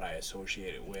 that's what I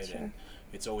associate it with. And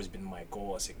it's always been my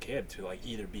goal as a kid to like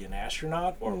either be an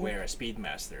astronaut or wear a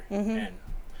Speedmaster. And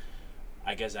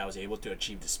I guess I was able to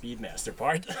achieve the Speedmaster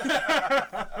part.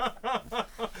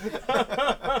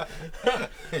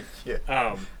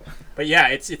 But yeah,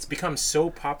 it's become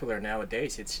so popular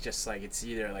nowadays. It's just like, it's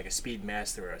either like a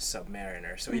Speedmaster or a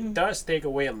Submariner. So it does take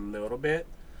away a little bit,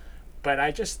 but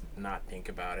I just not think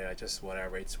about it. I just,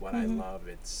 whatever, it's what I love.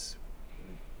 It's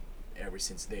ever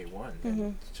since day one.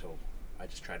 And so I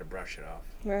just try to brush it off.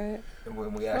 Right. And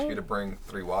when we asked you to bring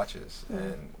 3 watches,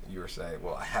 and you were saying,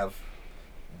 well, I have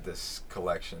this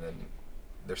collection and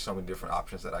there's so many different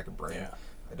options that I could bring.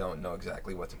 I don't know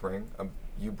exactly what to bring.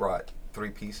 You brought 3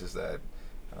 pieces that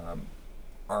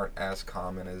aren't as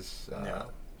common as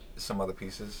some other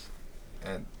pieces,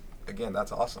 and again,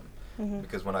 that's awesome,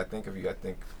 because when I think of you, I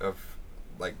think of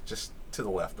like just to the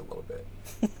left a little bit,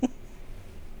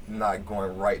 not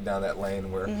going right down that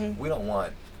lane where we don't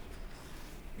want,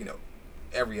 you know,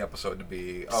 every episode to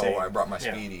be, Same. I brought my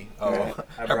Speedy. Right.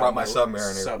 I brought my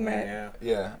Submariner.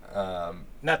 Yeah.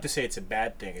 Not to say it's a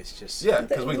bad thing. It's just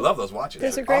because we love those watches.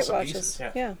 Those They're are great awesome watches. pieces.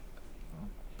 Yeah.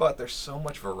 But there's so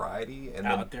much variety, and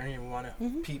out there, you want to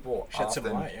people shed some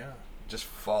often light. just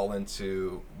fall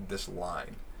into this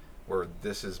line where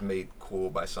this is made cool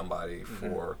by somebody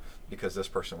for because this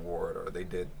person wore it or they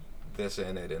did this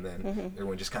in it, and then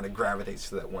everyone just kind of gravitates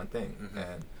to that one thing.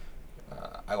 And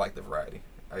I like the variety.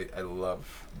 I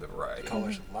love the variety.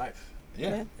 Colors of life.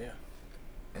 Yeah.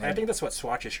 And I think that's what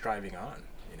Swatch is striving on.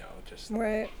 You know, just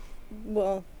Right.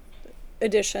 Well,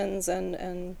 additions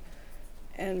and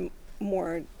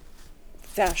more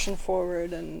fashion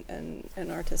forward and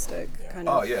artistic kind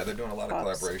of. Oh yeah, they're doing a lot of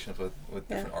pops. collaborations with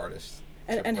different artists.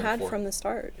 And had from the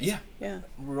start. Yeah.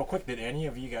 Real quick, did any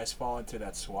of you guys fall into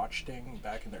that Swatch thing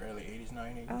back in the early 80s,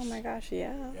 90s? Oh my gosh,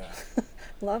 yeah. Yeah.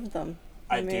 Loved them.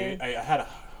 I did. I had a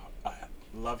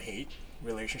love-hate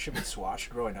relationship with Swatch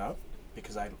growing up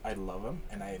because I love them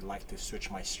and I like to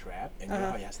switch my strap, and you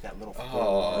know how he has that little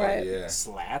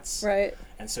slats, right?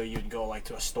 And so you'd go like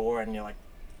to a store and you're like,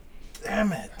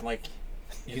 damn it, like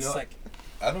it's like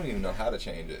I don't even know how to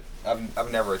change it.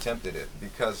 I've never attempted it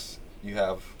because you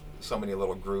have so many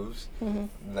little grooves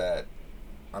that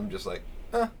I'm just like,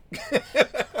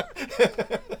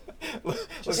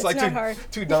 Looks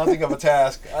like too daunting of a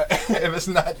task if it's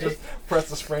not just press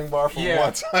the spring bar from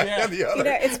one side and the other. You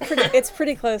know, it's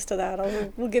pretty close to that.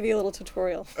 We'll give you a little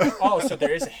tutorial. Oh, so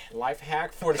there is a life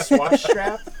hack for the Swatch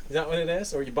strap? Is that what it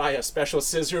is? Or you buy a special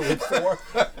scissor with 4?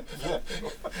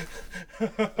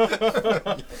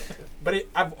 But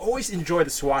I've always enjoyed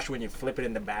the Swatch when you flip it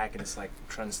in the back and it's like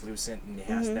translucent and it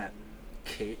has that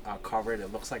cover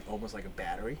that looks like almost like a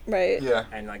battery. Right. Yeah.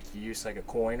 And like you use like a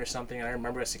coin or something. And I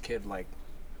remember as a kid like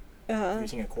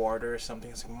using a quarter or something.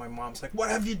 It's like my mom's like, "What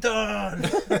have you done?"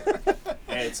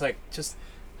 And it's like just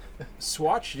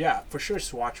Swatch. Yeah, for sure.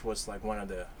 Swatch was like one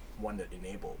that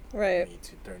enabled me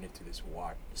to turn into this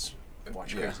watch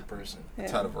crazy person. A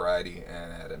ton of variety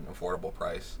and at an affordable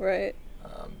price. Right.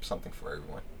 Something for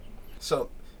everyone. So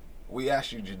we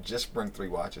asked you to just bring 3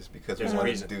 watches because we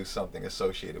wanted to do something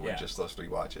associated with just those 3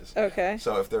 watches. Okay.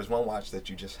 So if there's one watch that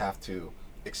you just have to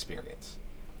experience,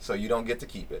 so you don't get to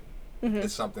keep it,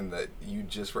 it's something that you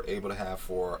just were able to have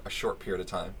for a short period of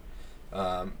time,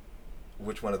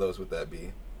 which one of those would that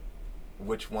be?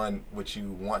 Which one would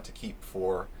you want to keep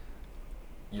for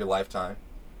your lifetime?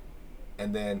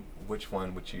 And then which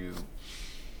one would you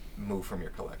move from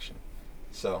your collection?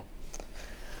 So...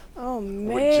 Oh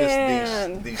man! With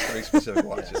just these 3 specific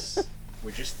watches.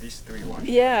 with just these 3 watches.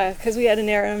 Yeah, because we had to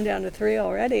narrow them down to 3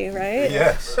 already, right?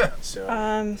 Yes.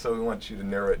 So, So we want you to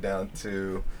narrow it down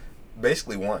to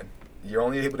basically 1. You're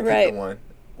only able to keep Right. the 1.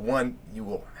 1 you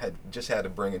will had to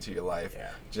bring into your life,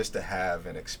 Yeah. just to have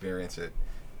and experience it,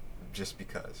 just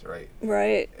because, right?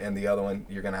 Right. And the other one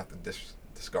you're gonna have to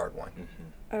discard 1.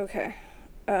 Okay.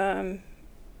 And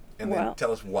then Well.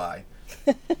 tell us why.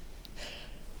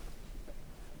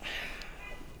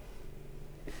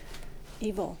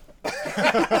 Evil.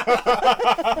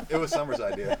 It was Summer's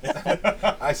idea.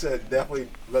 I said definitely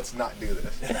let's not do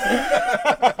this.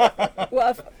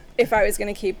 Well, if I was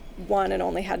going to keep 1 and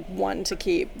only had 1 to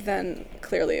keep, then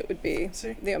clearly it would be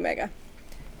See? the Omega.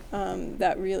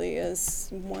 That really is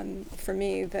one for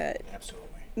me that absolutely.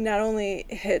 not only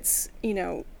hits,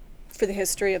 for the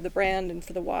history of the brand and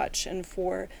for the watch and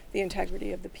for the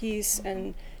integrity of the piece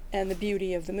and the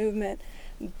beauty of the movement,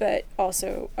 but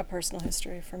also a personal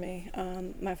history for me.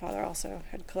 My father also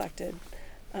had collected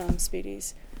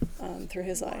Speedies through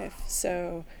his life,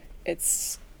 so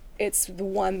it's the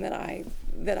one that I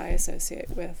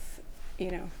associate with,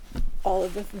 all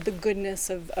of the goodness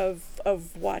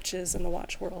of watches in the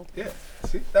watch world. Yeah.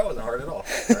 See, that wasn't hard at all,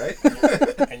 right?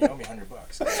 And you owe me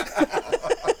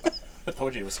 $100. I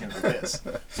told you it was going to be this.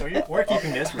 So we're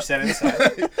keeping this. We're setting this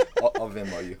aside. I'll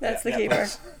Venmo you. That's the Yeah, keeper.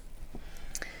 please.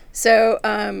 So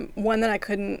one that I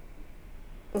couldn't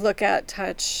look at,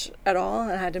 touch at all,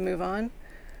 and I had to move on.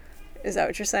 Is that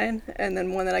what you're saying? And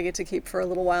then one that I get to keep for a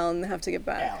little while and have to get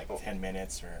Yeah, back. like 10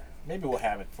 minutes, or maybe we'll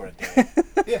have it for a day.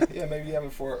 Yeah, maybe you have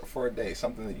it for a day,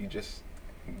 something that you just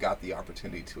got the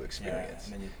opportunity to Yeah, experience.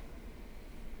 and then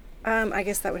you, I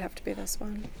guess that would have to be this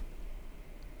one.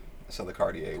 So the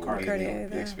Cartier would be Cartier,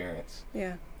 the yeah. experience.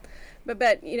 Yeah, but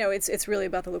it's really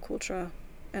about the Look Ultra,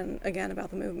 and again about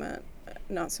the movement,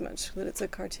 not so much that it's a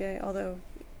Cartier, although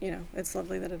it's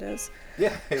lovely that it is.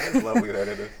 Yeah, it is lovely that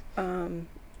it is.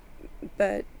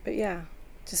 But yeah,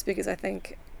 just because I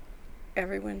think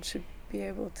everyone should be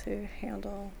able to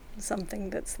handle something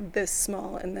that's this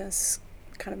small and this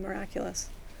kind of miraculous.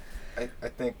 I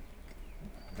think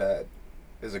that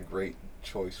is a great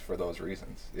choice for those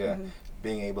reasons. Yeah,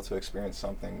 being able to experience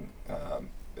something,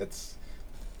 it's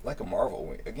like a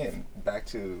marvel. Again, back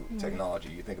to technology.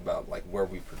 You think about like where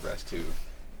we progressed to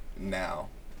now,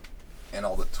 and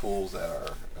all the tools that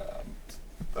are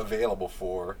available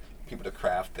for people to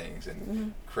craft things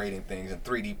and creating things and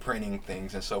 3D printing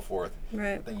things and so forth.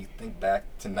 Right. But then you think back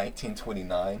to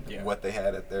 1929, Yeah. what they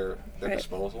had at their Right.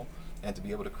 disposal, and to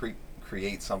be able to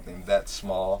create something that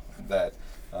small, that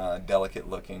delicate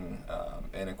looking,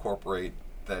 and incorporate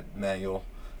that manual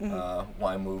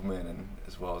wine movement, and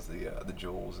as well as the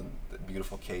jewels and the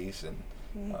beautiful case, and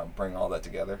bring all that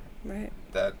together. Right.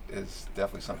 That is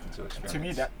definitely something to experience. to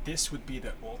me, this would be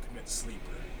the ultimate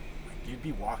sleeper. Like, you'd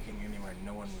be walking anywhere,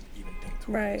 no one would even think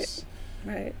twice.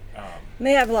 Right. And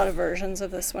they have a lot of versions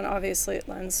of this one. Obviously, it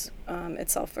lends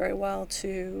itself very well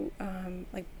to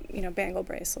bangle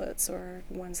bracelets or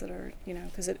ones that are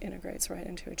because it integrates right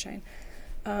into a chain.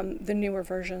 The newer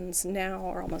versions now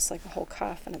are almost like a whole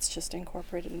cuff, and it's just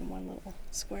incorporated in one little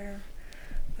square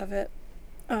of it.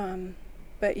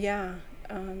 But yeah,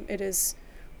 it is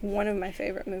one of my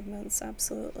favorite movements.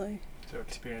 Absolutely. So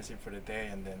experience it for the day,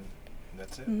 and then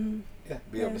that's it. Yeah,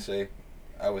 be able to say,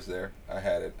 I was there, I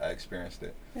had it, I experienced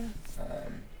it. Yeah.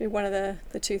 Be one of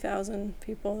the 2,000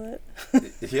 people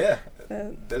that. Yeah,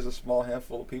 that there's a small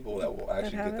handful of people that will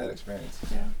actually have get that it. experience.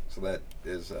 Yeah. So that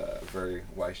is a very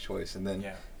wise choice. And then,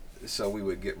 Yeah. so we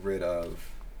would get rid of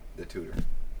the Tudor.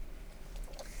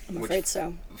 I'm Which afraid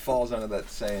so. falls under that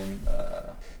same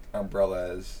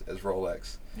umbrella as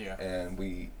Rolex. Yeah. And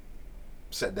we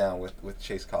sat down with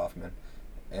Chase Kaufman,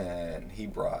 and he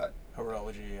brought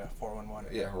Horology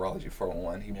 411. Horology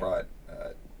 411. He Yeah. brought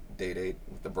Date 8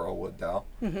 with the Burlwood dial.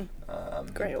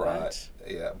 Great he brought watch.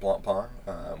 Blanc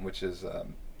Pain, which is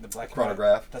The black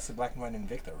chronograph. That's the black and white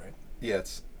Invicta, right? Yeah,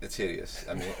 it's hideous.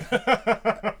 I mean,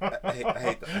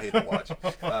 I hate the watch.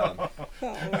 Oh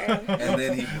man. And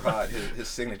then he brought his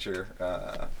signature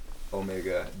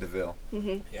Omega DeVille,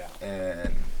 Yeah.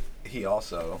 and he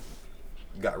also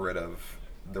got rid of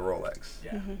the Rolex,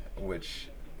 Yeah. which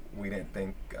we didn't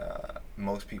think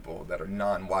most people that are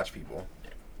non-watch people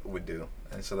would do,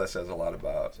 and so that says a lot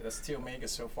about. So that's 2 Omegas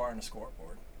so far on the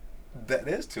scoreboard. That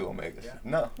is 2 Omegas.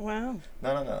 Yeah. Wow.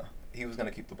 No. He was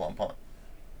gonna keep the Blanc Pain.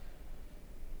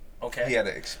 Okay. He had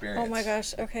an experience. Oh my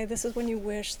gosh. Okay, this is when you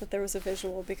wish that there was a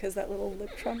visual because that little lip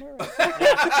tremor.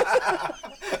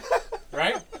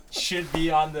 Right? Should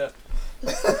be on the.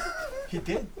 He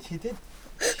did keep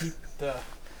the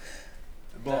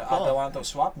Blanc Pain. Adelanto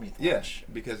swap meet. Yeah, watch.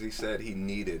 because he said he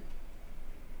needed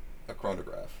a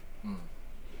chronograph. Mm.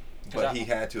 But he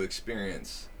had to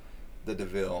experience the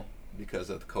DeVille because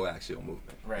of the coaxial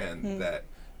movement and that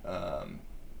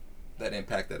that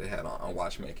impact that it had on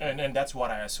watchmaking. And that's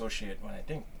what I associate when I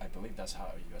believe that's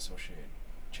how you associate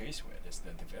Chase with, is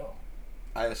the DeVille.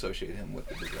 I associate him with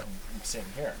the DeVille. Same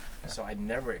here. Yeah. So I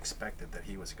never expected that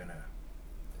he was going to...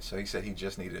 So he said he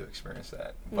just needed to experience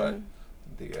that. But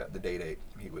the date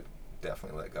he would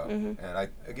definitely let go. And I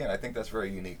think that's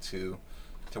very unique to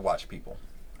watch people.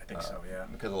 I think so, yeah.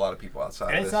 Because a lot of people outside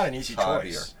and of it's this not an easy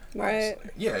choice. Right.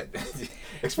 Yeah,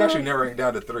 especially narrowing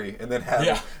down to 3 and then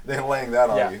then laying that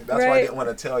on you. That's why I didn't want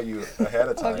to tell you ahead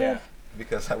of time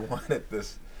because I wanted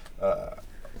this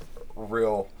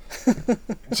real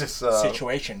just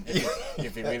situation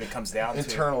if it really comes down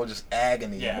internal to just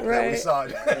agony that we saw.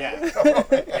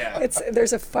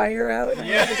 There's a fire out.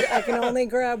 I can only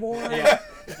grab one.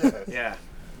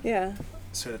 Yeah.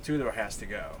 So the Tudor has to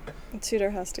go. The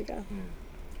Tudor has to go.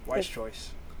 Wise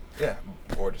choice. Yeah,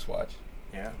 gorgeous watch.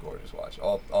 Yeah, gorgeous watch.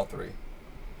 All 3.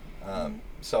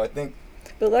 So I think.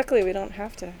 But luckily, we don't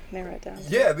have to narrow it down.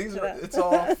 Yeah, it's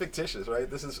all fictitious, right?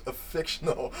 This is a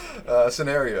fictional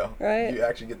scenario. Right. You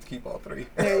actually get to keep all 3.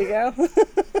 There you go.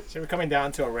 So we're coming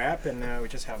down to a wrap, and we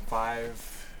just have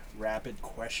 5 rapid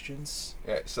questions.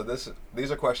 Yeah. So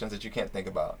these are questions that you can't think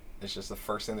about. It's just the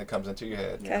first thing that comes into your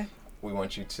head. Okay. We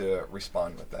want you to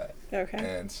respond with that. Okay.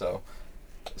 And so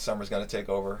Summer's going to take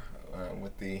over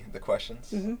with the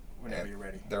questions. Whenever you're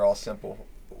ready. They're all simple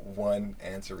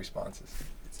 1-answer responses.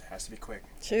 It has to be quick.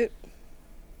 Shoot.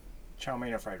 Chow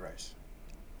mein or fried rice?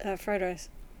 Fried rice.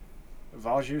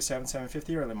 Valjoux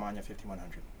 7750 or Lemania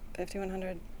 5100?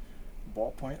 5100.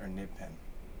 Ballpoint or nib pen?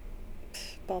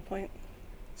 Ballpoint.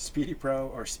 Speedy Pro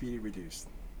or Speedy Reduced?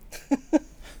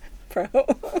 Pro.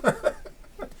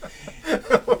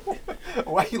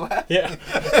 Why are you laughing? Yeah.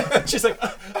 She's like,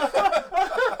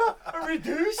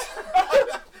 reduced?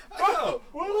 Oh,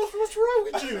 what's wrong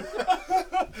with you?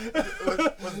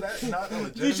 Was that not a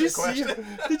legitimate question?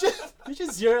 Did you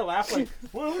just hear her laugh like,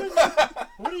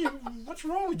 what's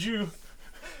wrong with you?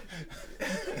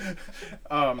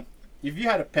 If you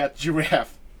had a pet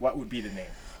giraffe, what would be the name?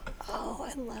 Oh,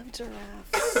 I love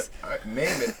giraffes. All right,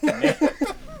 name it.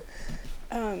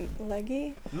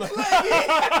 Leggy.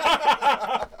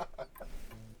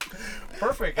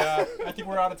 Perfect. I think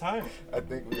we're out of time. I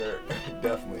think we are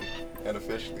definitely and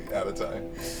officially out of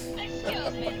time.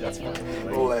 That's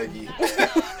fine. Leggy.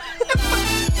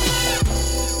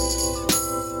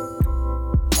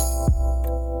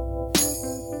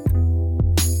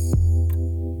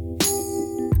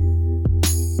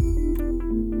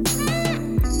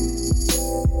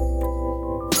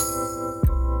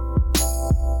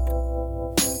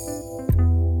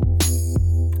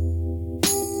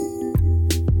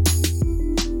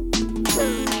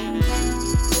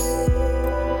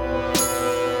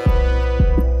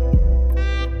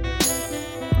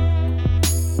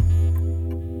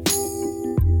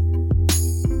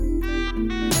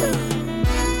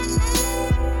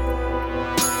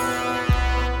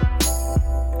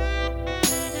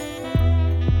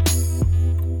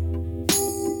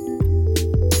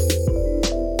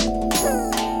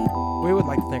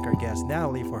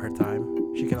 Natalie for her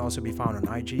time. She can also be found on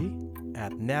IG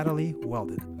at Natalie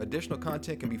Weldon. Additional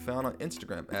content can be found on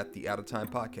Instagram at The Out of Time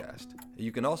Podcast.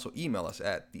 You can also email us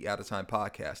at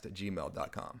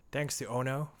theoutoftimepodcast@gmail.com. Thanks to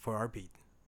Ono for our beat.